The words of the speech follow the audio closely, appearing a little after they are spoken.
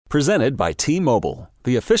Presented by T-Mobile,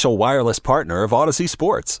 the official wireless partner of Odyssey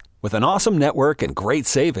Sports. With an awesome network and great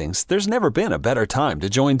savings, there's never been a better time to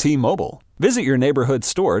join T-Mobile. Visit your neighborhood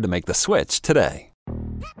store to make the switch today.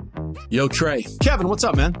 Yo, Trey. Kevin, what's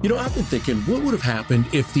up, man? You know, I've been thinking, what would have happened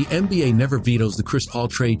if the NBA never vetoes the Chris Paul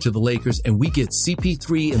trade to the Lakers and we get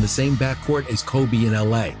CP3 in the same backcourt as Kobe in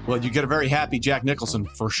LA? Well, you get a very happy Jack Nicholson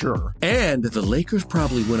for sure. And the Lakers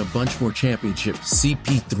probably win a bunch more championships.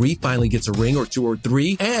 CP3 finally gets a ring or two or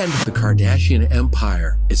three, and the Kardashian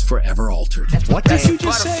empire is forever altered. What did you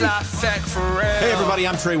just say? Hey, everybody,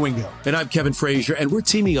 I'm Trey Wingo. And I'm Kevin Frazier, and we're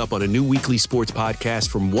teaming up on a new weekly sports podcast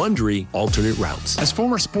from Wondery, Alternate Routes. As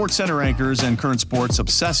former Sports Center anchors and current sports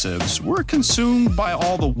obsessives, we're consumed by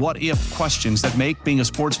all the what-if questions that make being a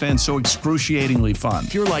sports fan so excruciatingly fun.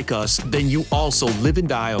 If you're like us, then you also live and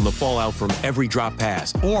die on the fallout from every drop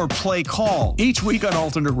pass. Or play call. Each week on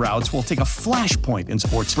Alternate Routes, we'll take a flashpoint in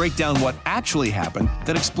sports, break down what actually happened,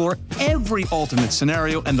 then explore every alternate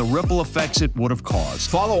scenario and the ripple effects it would have caused.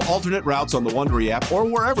 Follow Alternate Routes on the Wondery app or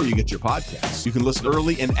wherever you get your podcasts. You can listen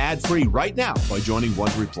early and ad-free right now by joining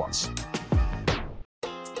Wondery Plus.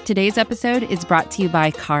 Today's episode is brought to you by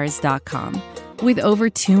Cars.com. With over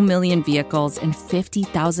 2 million vehicles and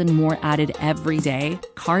 50,000 more added every day,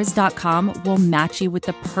 Cars.com will match you with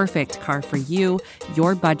the perfect car for you,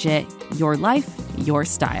 your budget, your life, your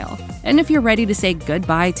style. And if you're ready to say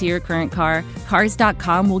goodbye to your current car,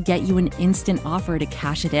 Cars.com will get you an instant offer to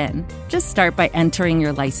cash it in. Just start by entering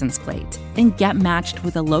your license plate and get matched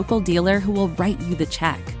with a local dealer who will write you the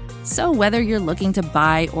check. So whether you're looking to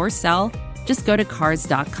buy or sell, just go to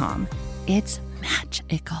Cars.com. It's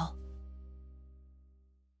magical.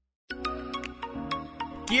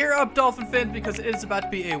 Gear up, Dolphin fans, because it is about to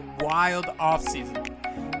be a wild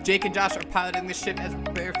offseason. Jake and Josh are piloting the ship as we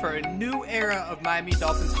prepare for a new era of Miami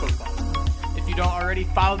Dolphins football. If you don't already,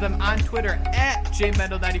 follow them on Twitter at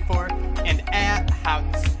jmendel94 and at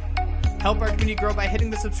Houts. Help our community grow by hitting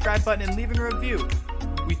the subscribe button and leaving a review.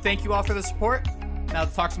 We thank you all for the support. Now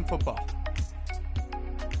let's talk some football.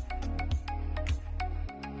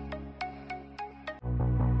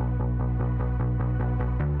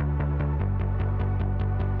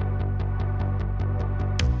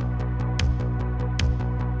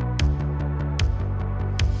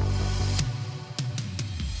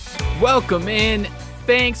 Welcome in.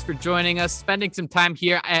 Thanks for joining us, spending some time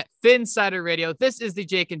here at PHINSIDER Radio. This is the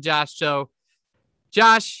Jake and Josh show.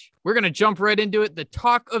 Josh, we're going to jump right into it. The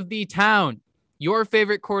talk of the town. Your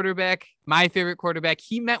favorite quarterback, my favorite quarterback.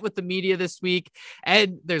 He met with the media this week,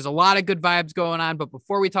 and there's a lot of good vibes going on. But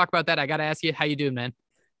before we talk about that, I got to ask you, how you doing, man?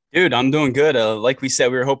 Dude, I'm doing good. Like we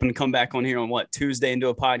said, we were hoping to come back on here on Tuesday and do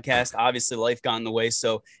a podcast. Obviously, life got in the way.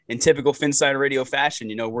 So in typical PHINSIDER Radio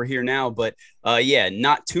fashion, we're here now. But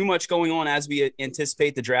not too much going on as we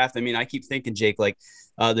anticipate the draft. I mean, I keep thinking, Jake,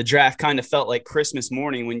 the draft kind of felt like Christmas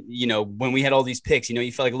morning when we had all these picks.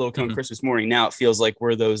 You felt like a little kind of Christmas morning. Now it feels like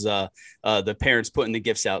we're those the parents putting the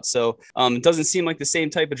gifts out. So it doesn't seem like the same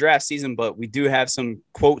type of draft season, but we do have some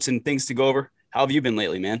quotes and things to go over. How have you been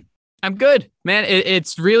lately, man? I'm good, man.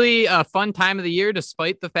 It's really a fun time of the year,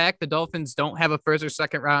 despite the fact the Dolphins don't have a first or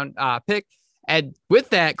second round pick. And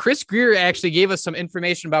with that, Chris Grier actually gave us some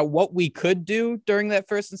information about what we could do during that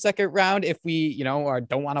first and second round if we, or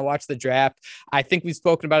don't want to watch the draft. I think we've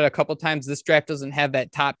spoken about it a couple of times. This draft doesn't have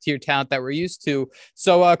that top tier talent that we're used to.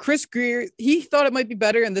 So Chris Grier, he thought it might be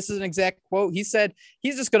better. And this is an exact quote. He said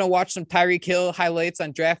he's just going to watch some Tyreek Hill highlights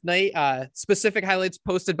on draft night, specific highlights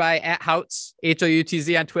posted by @Houtz,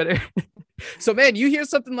 HOUTZ on Twitter. So, man, you hear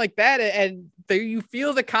something like that and you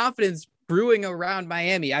feel the confidence brewing around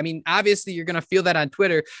Miami. I mean, obviously you're going to feel that on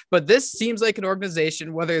Twitter, but this seems like an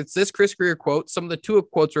organization, whether it's this Chris Grier quote, some of the two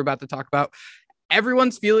quotes we're about to talk about,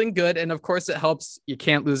 everyone's feeling good. And of course it helps. You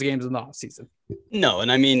can't lose games in the offseason. No. And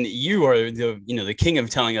I mean, you are the king of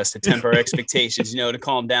telling us to temper our expectations, to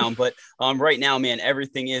calm down. But right now, man,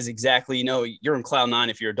 everything is exactly, you're in cloud nine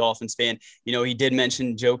if you're a Dolphins fan. He did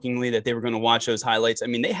mention jokingly that they were going to watch those highlights. I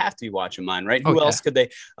mean, they have to be watching mine, right? Who else could they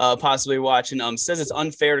possibly watch? And says it's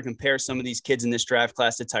unfair to compare some of these kids in this draft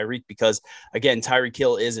class to Tyreek because, again, Tyreek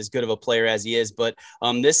Hill is as good of a player as he is. But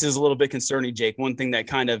this is a little bit concerning, Jake. One thing that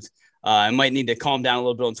kind of I might need to calm down a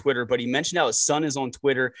little bit on Twitter, but he mentioned how his son is on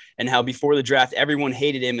Twitter and how before the draft, everyone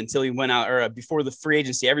hated him until he went out, or before the free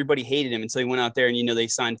agency, everybody hated him until he went out there and, they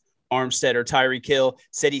signed Armstead or Tyreek Hill,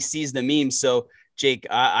 said he sees the memes. So, Jake,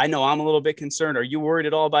 I know I'm a little bit concerned. Are you worried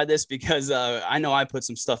at all by this? Because I know I put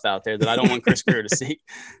some stuff out there that I don't want Chris Grier to see.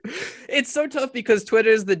 It's so tough because Twitter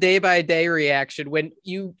is the day-by-day reaction. We're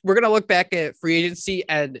going to look back at free agency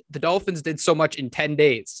and the Dolphins did so much in 10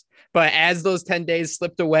 days. But as those 10 days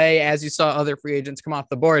slipped away, as you saw other free agents come off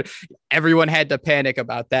the board, everyone had to panic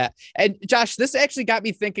about that. And Josh, this actually got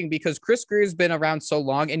me thinking, because Chris Grier has been around so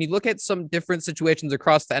long, and you look at some different situations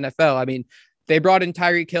across the NFL. I mean, they brought in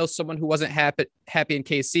Tyreek Hill, someone who wasn't happy in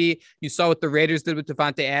KC. You saw what the Raiders did with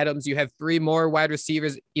Devontae Adams. You have 3 more wide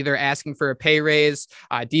receivers either asking for a pay raise.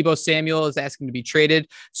 Deebo Samuel is asking to be traded.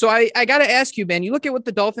 So I got to ask you, man, you look at what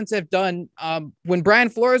the Dolphins have done. When Brian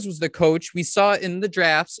Flores was the coach, we saw in the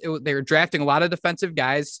drafts, they were drafting a lot of defensive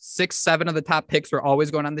guys. 6, 7 of the top picks were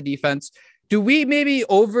always going on the defense. Do we maybe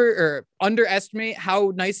over or underestimate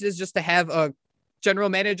how nice it is just to have a general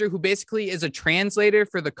manager who basically is a translator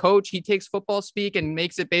for the coach? He takes football speak and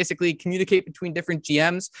makes it basically communicate between different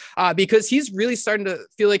GMs, because he's really starting to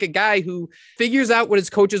feel like a guy who figures out what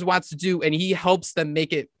his coaches wants to do, and he helps them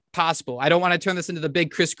make it possible. I don't want to turn this into the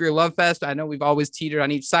big Chris Grier love fest. I know we've always teetered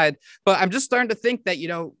on each side, but I'm just starting to think that,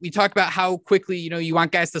 we talk about how quickly, you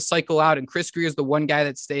want guys to cycle out, and Chris Grier is the one guy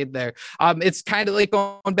that stayed there. It's kind of like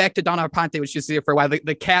going back to Don Arpante, which used to here for a while,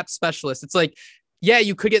 the cap specialist. It's like, yeah,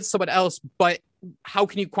 you could get someone else, but how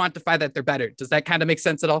can you quantify that they're better? Does that kind of make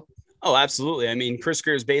sense at all? Oh, absolutely. I mean, Chris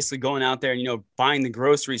Grier is basically going out there and, buying the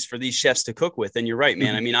groceries for these chefs to cook with. And you're right, man.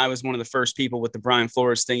 Mm-hmm. I mean, I was one of the first people with the Brian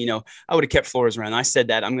Flores thing. I would have kept Flores around. I said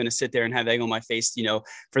that I'm going to sit there and have egg on my face,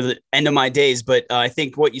 for the end of my days. But I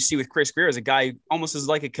think what you see with Chris Grier is a guy almost is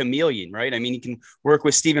like a chameleon, right? I mean, he can work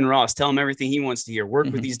with Stephen Ross, tell him everything he wants to hear, work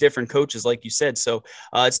with these different coaches, like you said. So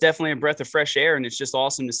it's definitely a breath of fresh air. And it's just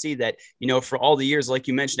awesome to see that, for all the years, like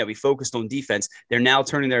you mentioned, that we focused on defense, they're now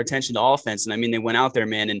turning their attention to offense. And I mean, they went out there,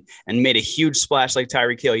 man, and made a huge splash like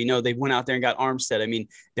Tyreek Hill. They went out there and got Armstead. I mean,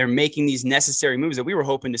 they're making these necessary moves that we were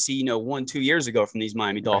hoping to see, 1-2 years ago from these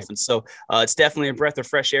Miami Dolphins. Right. So it's definitely a breath of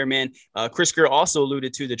fresh air, man. Chris Grier also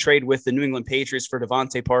alluded to the trade with the New England Patriots for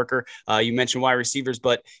Devontae Parker. You mentioned wide receivers,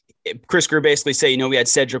 but Chris Grier basically say, we had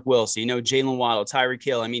Cedric Wilson, Jalen Waddle, Tyreek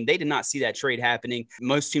Hill. I mean, they did not see that trade happening.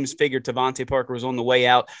 Most teams figured Devontae Parker was on the way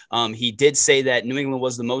out. He did say that New England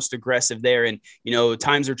was the most aggressive there. And,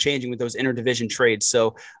 times are changing with those interdivision trades.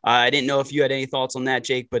 So I didn't know if you had any thoughts on that,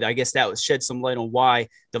 Jake, but I guess that was shed some light on why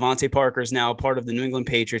Devontae Parker is now a part of the New England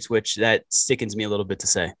Patriots, which that sickens me a little bit to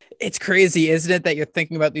say. It's crazy, isn't it, that you're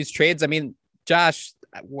thinking about these trades? I mean, Josh,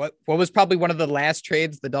 what was probably one of the last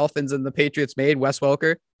trades the Dolphins and the Patriots made? Wes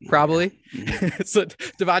Welker, probably. Mm-hmm. So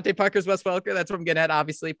Devontae Parker's Wes Welker. That's what I'm getting at,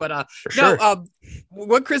 obviously. But sure.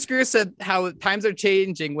 What Chris Grier said, how times are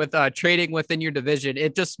changing with trading within your division.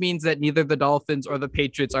 It just means that neither the Dolphins or the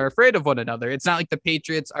Patriots are afraid of one another. It's not like the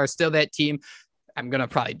Patriots are still that team. I'm going to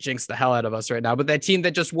probably jinx the hell out of us right now, but that team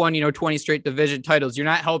that just won, 20 straight division titles, you're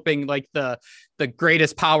not helping like the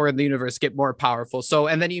greatest power in the universe get more powerful. So,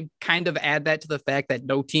 and then you kind of add that to the fact that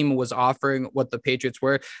no team was offering what the Patriots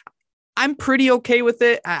were. I'm pretty okay with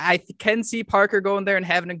it. I can see Parker going there and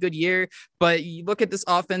having a good year, but you look at this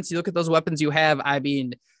offense, you look at those weapons you have. I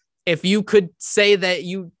mean, if you could say that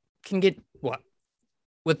you can get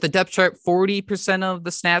with the depth chart, 40% of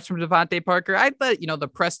the snaps from Devontae Parker, I bet, the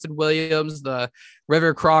Preston Williams, the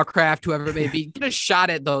River Crawcraft, whoever it may be, get a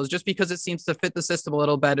shot at those just because it seems to fit the system a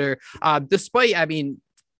little better. Despite, I mean,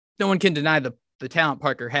 no one can deny the talent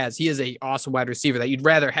Parker has. He is an awesome wide receiver that you'd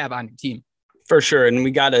rather have on your team. For sure. And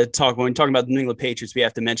we got to talk, when we're talking about the New England Patriots, we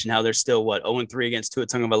have to mention how they're still 0-3 against Tua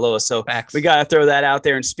Tagovailoa. So Facts. We got to throw that out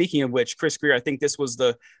there. And speaking of which, Chris Grier, I think this was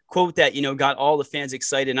the quote that, got all the fans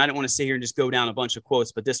excited. And I don't want to sit here and just go down a bunch of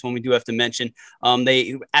quotes, but this one we do have to mention.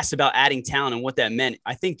 They asked about adding talent and what that meant.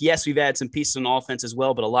 I think, yes, we've added some pieces on offense as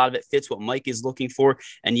well, but a lot of it fits what Mike is looking for.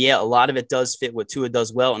 And yeah, a lot of it does fit what Tua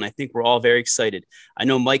does well. And I think we're all very excited. I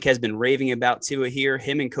know Mike has been raving about Tua here,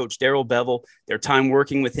 him and Coach Darrell Bevel, their time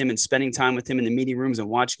working with him and spending time with him in the meeting rooms and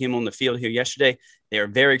watching him on the field here yesterday. They are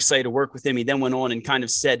very excited to work with him. He then went on and kind of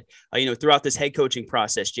said, throughout this head coaching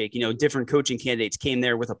process, Jake, different coaching candidates came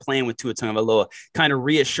there with a plan with Tua Tagovailoa, kind of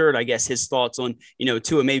reassured, I guess, his thoughts on,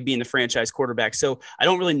 Tua maybe being the franchise quarterback. So I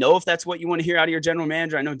don't really know if that's what you want to hear out of your general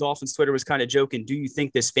manager. I know Dolphins Twitter was kind of joking. Do you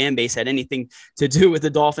think this fan base had anything to do with the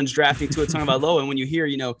Dolphins drafting Tua Tagovailoa? And when you hear,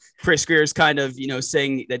 Chris Grier's kind of,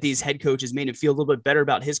 saying that these head coaches made him feel a little bit better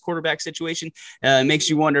about his quarterback situation, it makes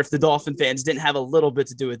you wonder if the Dolphin fans didn't have a little bit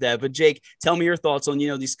to do with that. But Jake, tell me your thoughts on,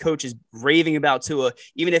 these coaches raving about Tua,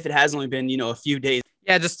 even if it has only been, a few days.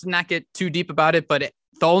 Yeah, just to not get too deep about it, but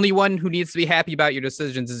the only one who needs to be happy about your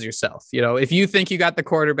decisions is yourself. If you think you got the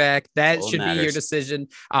quarterback, that should be your decision.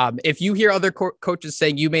 If you hear other coaches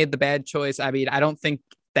saying you made the bad choice, I mean, I don't think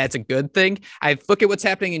that's a good thing. I look at what's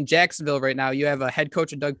happening in Jacksonville right now. You have a head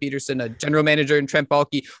coach in Doug Peterson, a general manager in Trent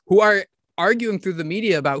Baalke, who are arguing through the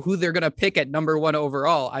media about who they're going to pick at number 1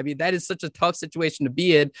 overall. I mean, that is such a tough situation to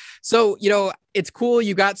be in. So, it's cool.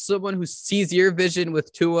 You got someone who sees your vision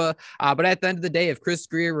with Tua. But at the end of the day, if Chris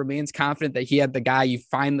Grier remains confident that he had the guy, you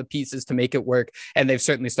find the pieces to make it work. And they've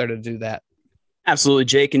certainly started to do that. Absolutely,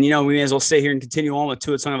 Jake. And, we may as well stay here and continue on with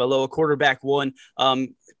Tua Tagovailoa, quarterback 1.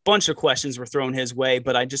 Bunch of questions were thrown his way,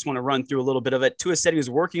 but I just want to run through a little bit of it. Tua said he was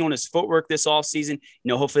working on his footwork this offseason.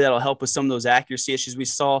 Hopefully that'll help with some of those accuracy issues we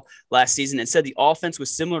saw last season, and said the offense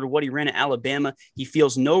was similar to what he ran at Alabama. He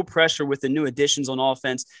feels no pressure with the new additions on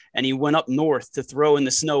offense, and he went up north to throw in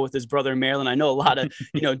the snow with his brother in Maryland. I know a lot of,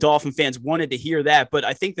 Dolphin fans wanted to hear that, but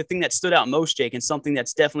I think the thing that stood out most, Jake, and something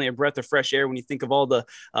that's definitely a breath of fresh air when you think of all the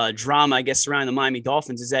drama, I guess, surrounding the Miami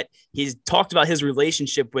Dolphins, is that he's talked about his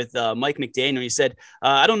relationship with Mike McDaniel. He said,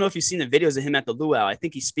 I don't know if you've seen the videos of him at the luau. I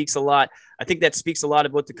think he speaks a lot. I think that speaks a lot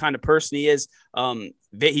of what the kind of person he is.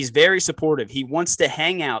 He's very supportive. He wants to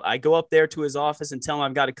hang out. I go up there to his office and tell him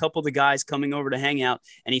I've got a couple of the guys coming over to hang out,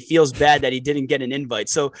 and he feels bad that he didn't get an invite.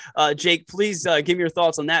 So, Jake, please give me your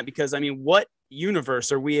thoughts on that, because, what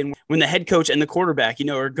universe are we in when the head coach and the quarterback,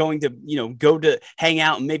 are going to, go to hang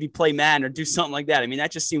out and maybe play Madden or do something like that?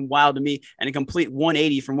 That just seemed wild to me, and a complete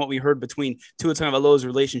 180 from what we heard between Tua Tagovailoa's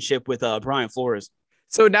relationship with Brian Flores.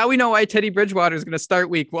 So now we know why Teddy Bridgewater is going to start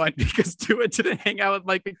week 1, because Tua didn't hang out with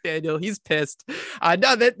Mike McDaniel. He's pissed.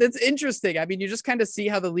 No, that's interesting. You just kind of see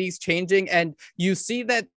how the league's changing, and you see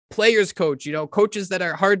that players coach, coaches that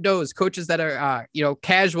are hard-nosed, coaches that are,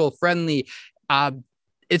 casual, friendly.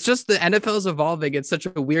 It's just the NFL is evolving in such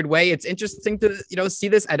a weird way. It's interesting to, see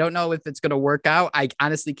this. I don't know if it's going to work out. I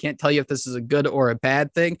honestly can't tell you if this is a good or a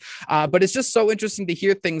bad thing, but it's just so interesting to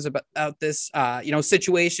hear things about this,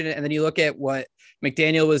 situation. And then you look at what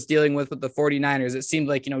McDaniel was dealing with the 49ers. It seemed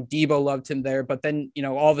like, Debo loved him there, but then,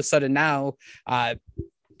 all of a sudden now,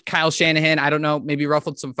 Kyle Shanahan, I don't know, maybe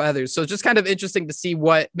ruffled some feathers. So it's just kind of interesting to see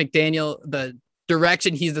what McDaniel, the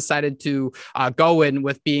direction he's decided to go in,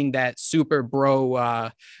 with being that super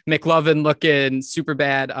bro, McLovin looking super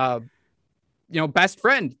bad, best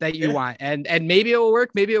friend that you want. And maybe it will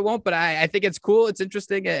work, maybe it won't, but I think it's cool. It's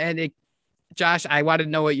interesting. And Josh, I want to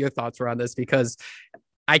know what your thoughts were on this, because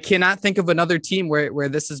I cannot think of another team where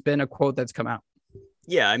this has been a quote that's come out.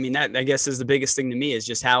 Yeah. That, I guess, is the biggest thing to me, is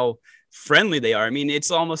just how friendly they are.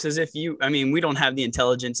 It's almost as if we don't have the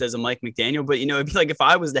intelligence as a Mike McDaniel, but it'd be like if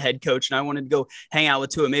I was the head coach and I wanted to go hang out with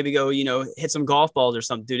Tua, maybe go, hit some golf balls or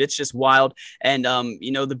something. Dude, it's just wild. And,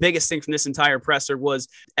 the biggest thing from this entire presser was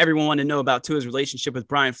everyone wanted to know about Tua's relationship with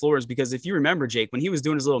Brian Flores, because if you remember, Jake, when he was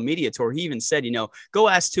doing his little media tour, he even said, go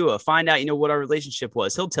ask Tua, find out, what our relationship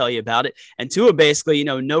was. He'll tell you about it. And Tua basically,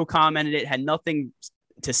 no commented it, had nothing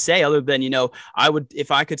to say other than, I would,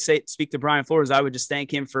 if I could speak to Brian Flores, I would just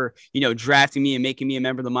thank him for, drafting me and making me a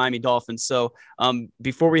member of the Miami Dolphins. So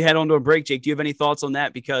before we head on to a break, Jake, do you have any thoughts on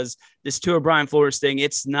that? Because this Tua Brian Flores thing,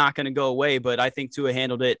 it's not going to go away, but I think Tua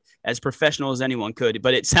handled it as professional as anyone could,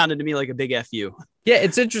 but it sounded to me like a big FU. Yeah,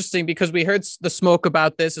 it's interesting because we heard the smoke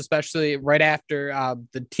about this, especially right after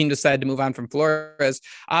the team decided to move on from Flores.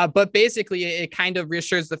 But basically it kind of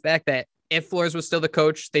reassures the fact that if Flores was still the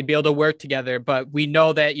coach, they'd be able to work together. But we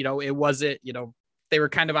know that, it wasn't, they were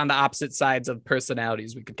kind of on the opposite sides of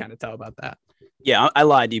personalities. We could kind of tell about that. Yeah, I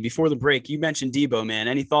lied to you before the break. You mentioned Debo, man.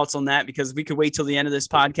 Any thoughts on that? Because we could wait till the end of this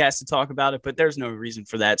podcast to talk about it, but there's no reason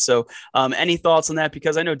for that. So any thoughts on that?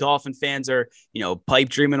 Because I know Dolphin fans are, pipe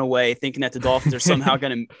dreaming away, thinking that the Dolphins are somehow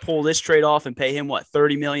going to pull this trade off and pay him,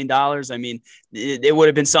 $30 million? It would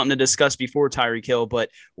have been something to discuss before Tyreek Hill, but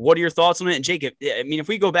what are your thoughts on it? And Jake, if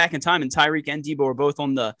we go back in time and Tyreek and Debo are both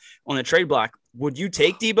on the trade block, would you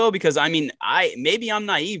take Debo? Because maybe I'm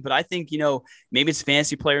naive, but I think, maybe it's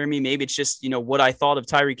fantasy player in me. Maybe it's just, what I thought of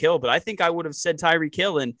Tyreek Hill, but I think I would have said Tyreek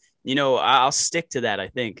Hill, and, I'll stick to that, I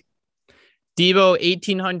think. Debo,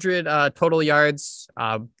 1,800 total yards.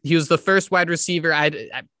 He was the first wide receiver I'd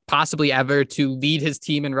possibly ever to lead his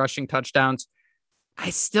team in rushing touchdowns.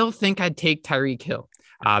 I still think I'd take Tyreek Hill.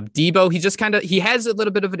 Debo, he has a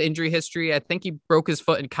little bit of an injury history. I think he broke his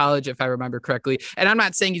foot in college, if I remember correctly. And I'm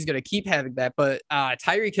not saying he's going to keep having that, but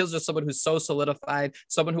Tyreek Hill's just someone who's so solidified,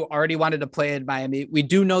 someone who already wanted to play in Miami. We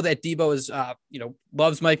do know that Debo is,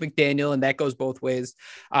 loves Mike McDaniel, and that goes both ways.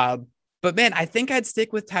 But man, I think I'd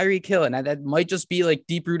stick with Tyreek Hill, and that might just be like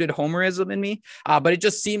deep-rooted homerism in me. But it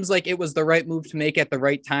just seems like it was the right move to make at the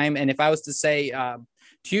right time. And if I was to say to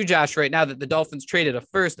you, Josh, right now that the Dolphins traded a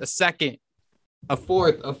first, a second, a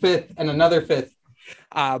fourth, a fifth, and another fifth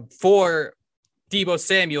for Debo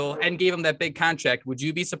Samuel and gave him that big contract, would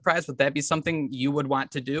you be surprised? Would that be something you would want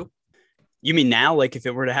to do? You mean now? Like if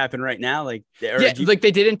it were to happen right now? Like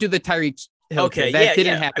they didn't do the Tyreek Okay, that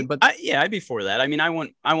didn't happen, but I'd be for that. I mean, I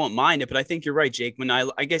won't mind it, but I think you're right, Jake. When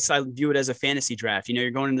I guess I view it as a fantasy draft.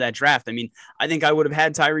 You're going into that draft. I mean, I think I would have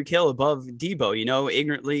had Tyreek Hill above Debo,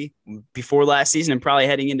 ignorantly before last season and probably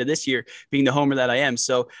heading into this year being the homer that I am.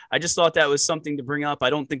 So I just thought that was something to bring up. I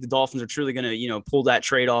don't think the Dolphins are truly going to, pull that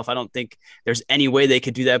trade off. I don't think there's any way they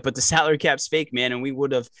could do that, but the salary cap's fake, man. And we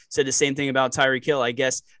would have said the same thing about Tyreek Hill. I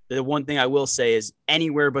guess the one thing I will say is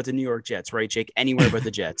anywhere but the New York Jets, right, Jake? Anywhere but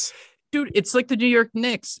the Jets. Dude, it's like the New York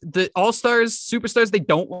Knicks, the all-stars, superstars, they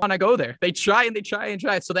don't want to go there. They try and they try and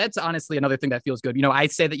try. So that's honestly another thing that feels good. I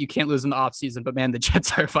say that you can't lose in the offseason, but man, the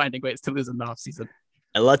Jets are finding ways to lose in the offseason.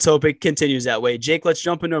 And let's hope it continues that way. Jake, let's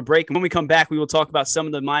jump into a break. And when we come back, we will talk about some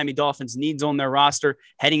of the Miami Dolphins' needs on their roster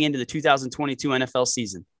heading into the 2022 NFL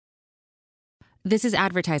season. This is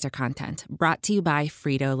advertiser content brought to you by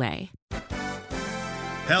Frito-Lay.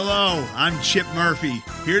 Hello, I'm Chip Murphy,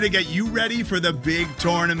 here to get you ready for the big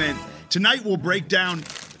tournament. Tonight we'll break down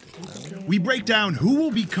who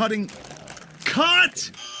will be cutting.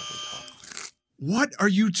 Cut! What are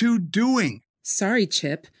you two doing? Sorry,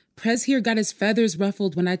 Chip. Prez here got his feathers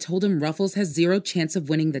ruffled when I told him Ruffles has zero chance of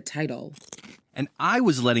winning the title. And I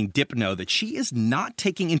was letting Dip know that she is not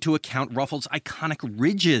taking into account Ruffles' iconic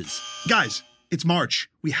ridges. Guys, it's March.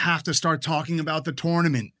 We have to start talking about the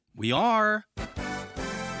tournament. We are.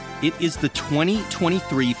 It is the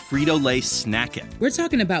 2023 Frito-Lay Snack It. We're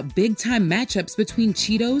talking about big-time matchups between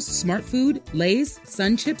Cheetos, Smart Food, Lay's,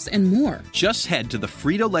 Sun Chips, and more. Just head to the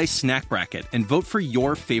Frito-Lay Snack Bracket and vote for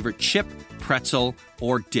your favorite chip, pretzel,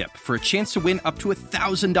 or dip for a chance to win up to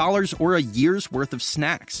 $1,000 or a year's worth of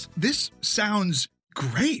snacks. This sounds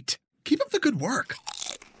great. Keep up the good work.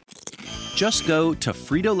 Just go to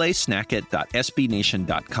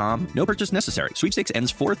fritolaysnackit.sbnation.com. No purchase necessary. Sweepstakes ends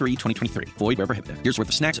 4/3/2023. Void where prohibited. Year's worth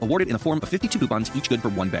of snacks awarded in the form of 52 coupons, each good for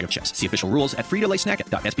one bag of chips. See official rules at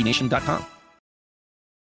fritolaysnackit.sbnation.com.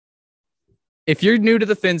 If you're new to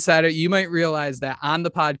the PHINSIDER, you might realize that on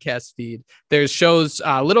the podcast feed, there's shows,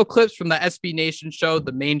 little clips from the SB Nation show,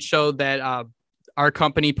 the main show that our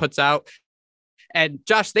company puts out. And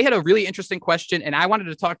Josh, they had a really interesting question, and I wanted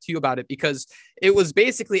to talk to you about it because it was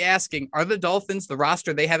basically asking, are the Dolphins, the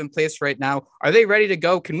roster they have in place right now, are they ready to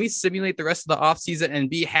go? Can we simulate the rest of the offseason and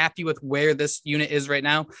be happy with where this unit is right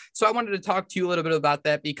now? So I wanted to talk to you a little bit about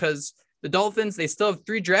that because the Dolphins, they still have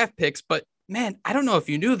 3 draft picks, but man, I don't know if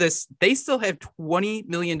you knew this, they still have $20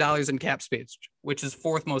 million in cap space, which is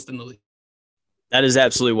 4th most in the league. That is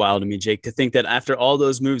absolutely wild to me, Jake, to think that after all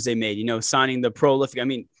those moves they made, signing the prolific,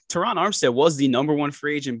 Teron Armstead was the number 1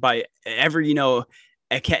 free agent by every,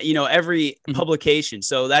 every publication.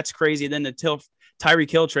 So that's crazy. Then the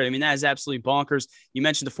Tyreek Hill trade. That is absolutely bonkers. You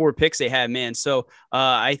mentioned the 4 picks they had, man. So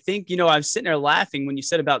I think, I was sitting there laughing when you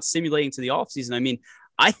said about simulating to the offseason.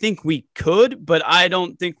 I think we could, but I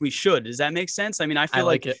don't think we should. Does that make sense? I feel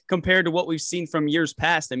like compared to what we've seen from years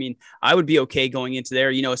past, I would be okay going into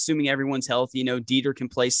there, assuming everyone's healthy, Dieter can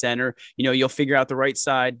play center, you'll figure out the right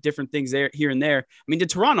side, different things there, here and there. To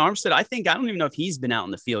Teron Armstead, I don't even know if he's been out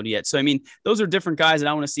in the field yet. So, those are different guys that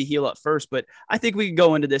I want to see heal up first, but I think we could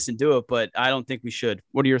go into this and do it, but I don't think we should.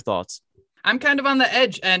 What are your thoughts? I'm kind of on the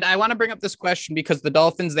edge, and I want to bring up this question because the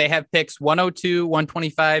Dolphins, they have picks 102,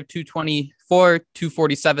 125, 224,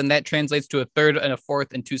 247. That translates to a 3rd and a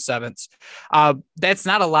 4th and 2 7ths. That's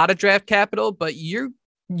not a lot of draft capital, but you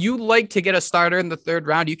like to get a starter in the 3rd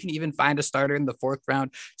round. You can even find a starter in the 4th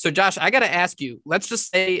round. So, Josh, I got to ask you, let's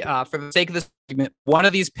just say for the sake of this segment, one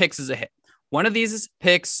of these picks is a hit. One of these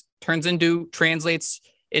picks translates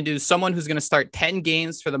into someone who's going to start 10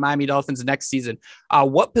 games for the Miami Dolphins next season.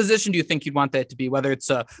 What position do you think you'd want that to be? Whether it's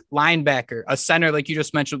a linebacker, a center, like you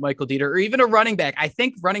just mentioned, Michael Dieter, or even a running back. I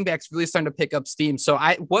think running back's really starting to pick up steam. So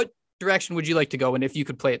what direction would you like to go? And if you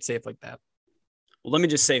could play it safe like that? Well, let me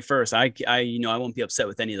just say first, I won't be upset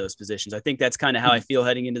with any of those positions. I think that's kind of how I feel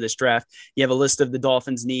heading into this draft. You have a list of the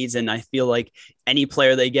Dolphins' needs, and I feel like any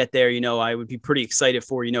player they get there, I would be pretty excited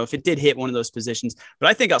for, if it did hit one of those positions. But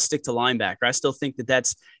I think I'll stick to linebacker. I still think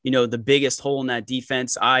that's, the biggest hole in that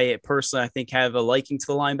defense. I think have a liking to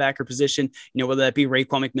the linebacker position, whether that be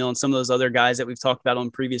Raekwon McMillan and some of those other guys that we've talked about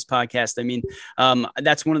on previous podcasts.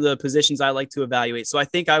 That's one of the positions I like to evaluate. So I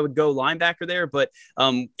think I would go linebacker there. But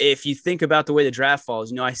if you think about the way the draft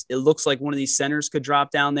falls, it looks like one of these centers could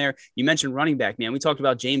drop down there. You mentioned running back, man. We talked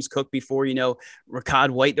about James Cook before, Rachaad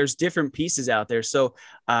White. There's different pieces out there. So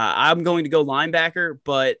I'm going to go linebacker,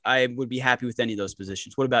 but I would be happy with any of those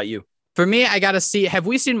positions. What about you? For me, I got to see, have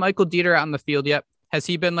we seen Michael Dieter out on the field yet? Has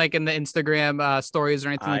he been in the Instagram stories or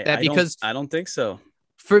anything like that? Because I don't think so.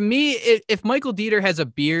 For me, if Michael Dieter has a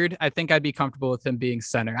beard, I think I'd be comfortable with him being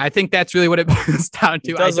center. I think that's really what it boils down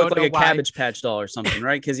to. It does look like a Cabbage Patch doll or something,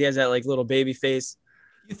 right? Because he has that like little baby face.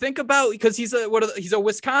 You think about, because he's a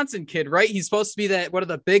Wisconsin kid, right? He's supposed to be one of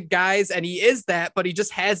the big guys, and he is that, but he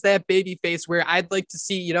just has that baby face where I'd like to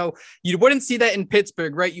see, you wouldn't see that in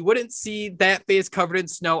Pittsburgh, right? You wouldn't see that face covered in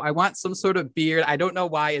snow. I want some sort of beard. I don't know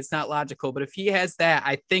why, it's not logical, but if he has that,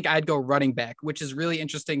 I think I'd go running back, which is really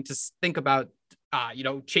interesting to think about.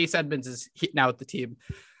 Chase Edmonds is now with the team.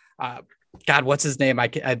 God, what's his name?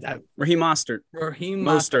 Raheem Mostert. Raheem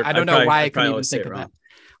Mostert. I don't know why I couldn't even think of that.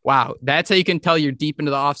 Wow, that's how you can tell you're deep into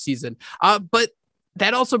the offseason. But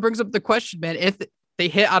that also brings up the question, man. If they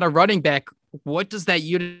hit on a running back, what does that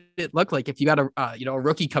unit look like if you got a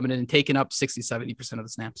rookie coming in and taking up 60-70% of the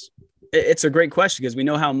snaps? It's a great question because we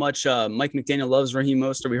know how much Mike McDaniel loves Raheem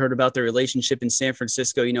Mostert. We heard about their relationship in San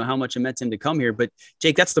Francisco, how much it meant to him to come here. But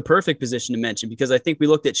Jake, that's the perfect position to mention because I think we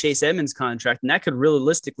looked at Chase Edmonds' contract and that could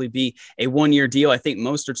realistically be a 1-year deal. I think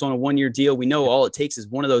Mostert's on a 1-year deal. We know all it takes is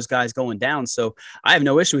one of those guys going down. So I have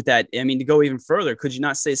no issue with that. I mean, to go even further, could you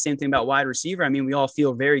not say the same thing about wide receiver? I mean, we all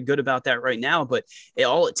feel very good about that right now, but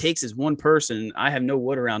all it takes is one person. I have no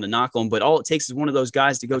wood around to knock on, but all it takes is one of those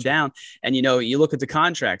guys to go down. And, you look at the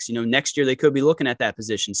contracts, next year they could be looking at that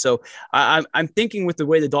position. So I'm thinking with the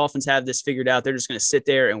way the Dolphins have this figured out, they're just going to sit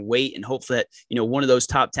there and wait and hope that, one of those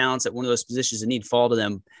top talents at one of those positions that need fall to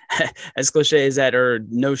them, as cliche as that, or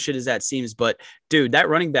no shit as that seems. But dude, that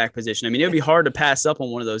running back position, I mean, it would be hard to pass up on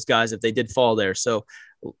one of those guys if they did fall there. So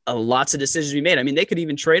lots of decisions to be made. I mean, they could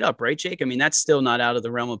even trade up, right, Jake? I mean, that's still not out of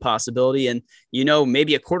the realm of possibility. And,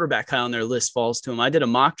 maybe a quarterback high on their list falls to him. I did a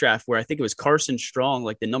mock draft where I think it was Carson Strong,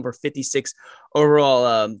 like the number 56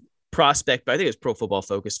 overall prospect, but I think it was Pro Football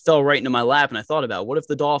Focus, fell right into my lap. And I thought about what if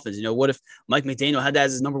the Dolphins, what if Mike McDaniel had that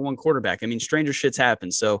as his number 1 quarterback? I mean, stranger shit's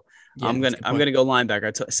happened. So yeah, I'm going to go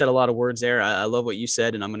linebacker. I said a lot of words there. I love what you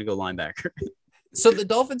said, and I'm going to go linebacker. So the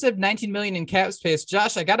Dolphins have $19 million in cap space.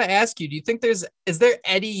 Josh, I got to ask you, do you think is there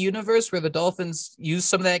any universe where the Dolphins use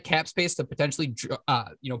some of that cap space to potentially,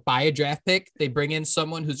 buy a draft pick? They bring in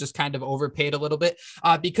someone who's just kind of overpaid a little bit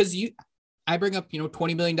because I bring up,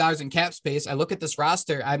 $20 million in cap space. I look at this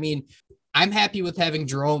roster. I mean, I'm happy with having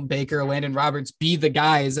Jerome Baker, Landon Roberts be the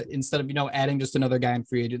guys instead of, adding just another guy in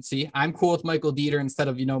free agency. I'm cool with Michael Dieter instead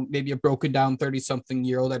of, maybe a broken down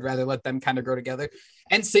 30-something-year-old. I'd rather let them kind of grow together.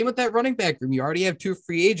 And same with that running back room. You already have 2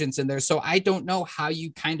 free agents in there. So I don't know how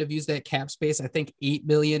you kind of use that cap space. I think $8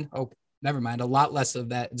 million. Oh, never mind. A lot less of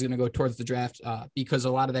that is going to go towards the draft because a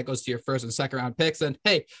lot of that goes to your 1st and 2nd round picks. And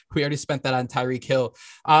hey, we already spent that on Tyreek Hill.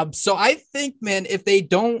 So I think, man, if they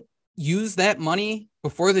don't use that money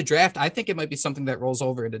before the draft, I think it might be something that rolls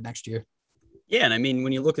over into next year. Yeah, and I mean,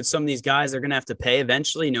 when you look at some of these guys, they're going to have to pay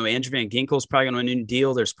eventually. Andrew Van Ginkel's probably going to a new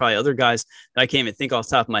deal. There's probably other guys that I can't even think off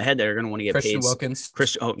the top of my head that are going to want to get Christian paid. Wilkins.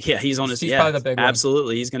 Oh, yeah, he's on his. He's probably the big one.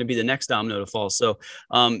 Absolutely. He's going to be the next domino to fall. So,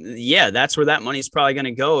 that's where that money is probably going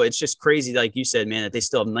to go. It's just crazy, like you said, man, that they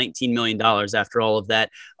still have $19 million after all of that.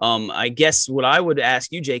 I guess what I would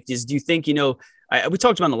ask you, Jake, is do you think, we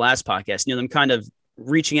talked about in the last podcast, them kind of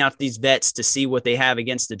reaching out to these vets to see what they have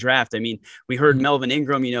against the draft. I mean, we heard Melvin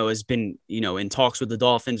Ingram, has been, in talks with the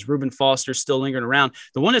Dolphins. Reuben Foster still lingering around.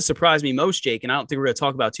 The one that surprised me most, Jake, and I don't think we're going to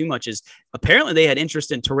talk about too much, is apparently they had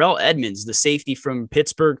interest in Terrell Edmonds, the safety from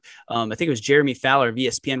Pittsburgh. I think it was Jeremy Fowler of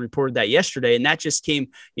ESPN reported that yesterday. And that just came,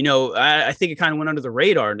 I think it kind of went under the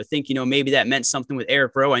radar. And to think, maybe that meant something with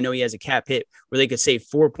Eric Rowe. I know he has a cap hit where they could save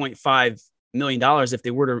 $4.5 million if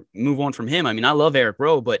they were to move on from him. I mean, I love Eric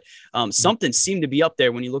Rowe, but something seemed to be up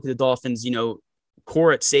there when you look at the Dolphins,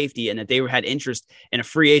 core at safety, and that they had interest in a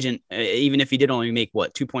free agent, even if he did only make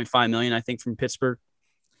 $2.5 million, I think, from Pittsburgh.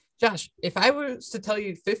 Josh, if I was to tell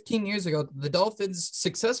you 15 years ago, the Dolphins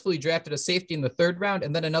successfully drafted a safety in the 3rd round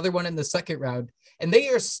and then another one in the 2nd round, and they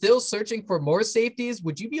are still searching for more safeties,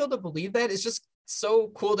 would you be able to believe that? It's just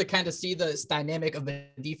so cool to kind of see the dynamic of the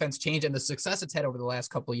defense change and the success it's had over the last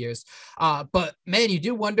couple of years. But man, you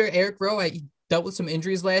do wonder, Eric Rowe, he dealt with some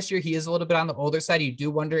injuries last year. He is a little bit on the older side. You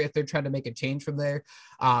do wonder if they're trying to make a change from there.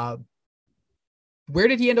 Where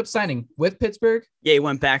did he end up signing? With Pittsburgh? Yeah, he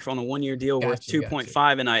went back on a 1-year deal worth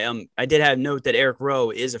 2.5. And I did have note that Eric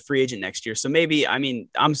Rowe is a free agent next year. So maybe, I mean,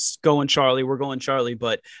 I'm going Charlie. We're going Charlie,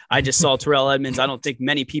 but I just saw Terrell Edmonds. I don't think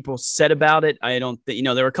many people said about it. I don't,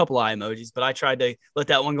 there were a couple eye emojis, but I tried to let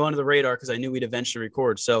that one go under the radar because I knew we'd eventually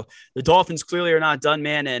record. So the Dolphins clearly are not done,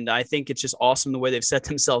 man. And I think it's just awesome the way they've set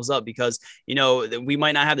themselves up because, we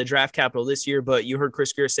might not have the draft capital this year, but you heard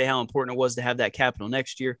Chris Grier say how important it was to have that capital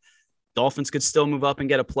next year. Dolphins could still move up and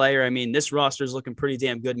get a player. I mean, this roster is looking pretty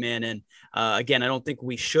damn good, man. And again, I don't think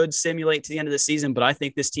we should simulate to the end of the season, but I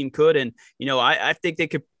think this team could. And, I think they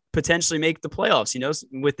could potentially make the playoffs,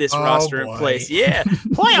 with this roster in place. Yeah.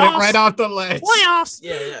 Playoffs. Right off the list. Playoffs.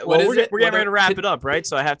 Yeah. Well, we're getting ready to wrap it up, right?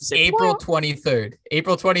 So I have to say April 23rd.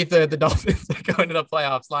 April 23rd, the Dolphins are going to the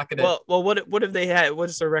playoffs. Lock it in. Well, what have they had? What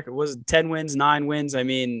is their record? Was it 10 wins, 9 wins? I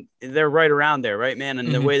mean, they're right around there, right, man?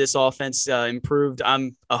 And the way this offense improved,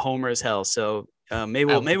 I'm a homer as hell. So maybe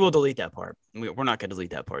we'll delete that part. We're not going to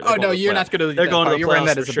delete that part. Oh, no, you're not going to delete that part. They're going to the You're wearing playoffs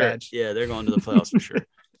that as for a sure. badge. Yeah, they're going to the playoffs for sure.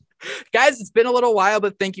 Guys, it's been a little while,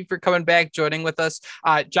 but thank you for coming back, joining with us.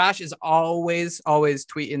 Josh is always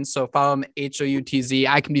tweeting, so follow him, HOUTZ.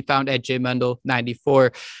 I can be found at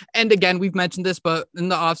jmendel94. And again, we've mentioned this, but in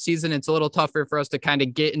the off season, it's a little tougher for us to kind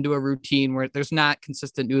of get into a routine where there's not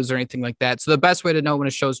consistent news or anything like that. So the best way to know when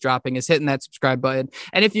a show's dropping is hitting that subscribe button.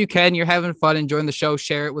 And if you can, you're having fun, enjoying the show,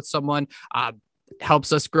 share it with someone.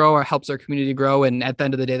 Helps us grow or helps our community grow. And at the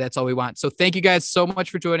end of the day, that's all we want. So thank you guys so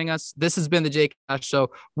much for joining us. This has been the Jake Josh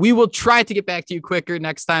Show. We will try to get back to you quicker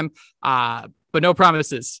next time, but no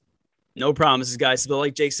promises. No promises, guys. But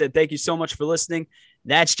like Jake said, thank you so much for listening.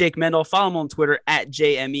 That's Jake Mendel. Follow him on Twitter at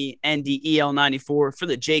JMENDEL94 for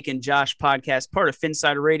the Jake and Josh podcast, part of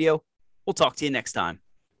PHINSIDER Radio. We'll talk to you next time.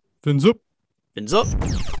 Fins up. Fins up.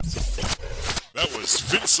 That was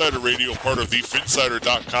PHINSIDER Radio, part of the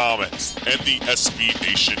PHINSIDER.com and the SB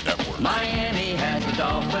Nation Network. Miami has the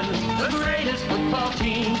Dolphins, the greatest football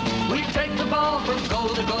team. We take the ball from goal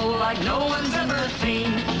to goal like no one's ever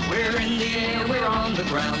seen. We're in the air, we're on the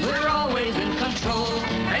ground, we're always in control.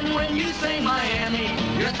 And when you say Miami,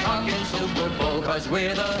 you're talking Super Bowl, 'cause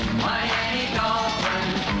we're the Miami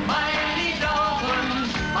Dolphins. Miami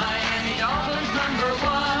Dolphins, Miami Dolphins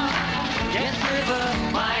 #1. Yes, we're the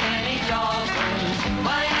Miami Dolphins.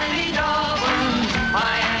 Miami Dolphins,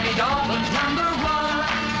 Miami Dolphins #1.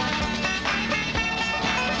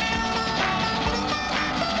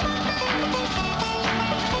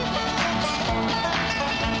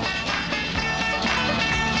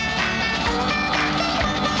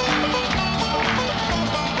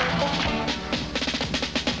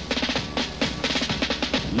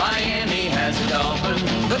 Miami has the Dolphins,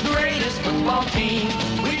 the greatest football team.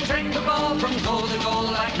 We take the ball from goal to goal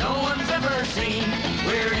like no one's ever seen.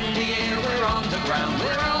 We're in the air, we're on the ground,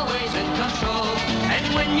 we're always in control.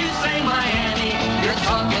 And when you say Miami, you're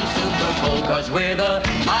talking Super Bowl, 'cause we're the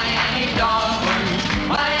Miami Dolphins.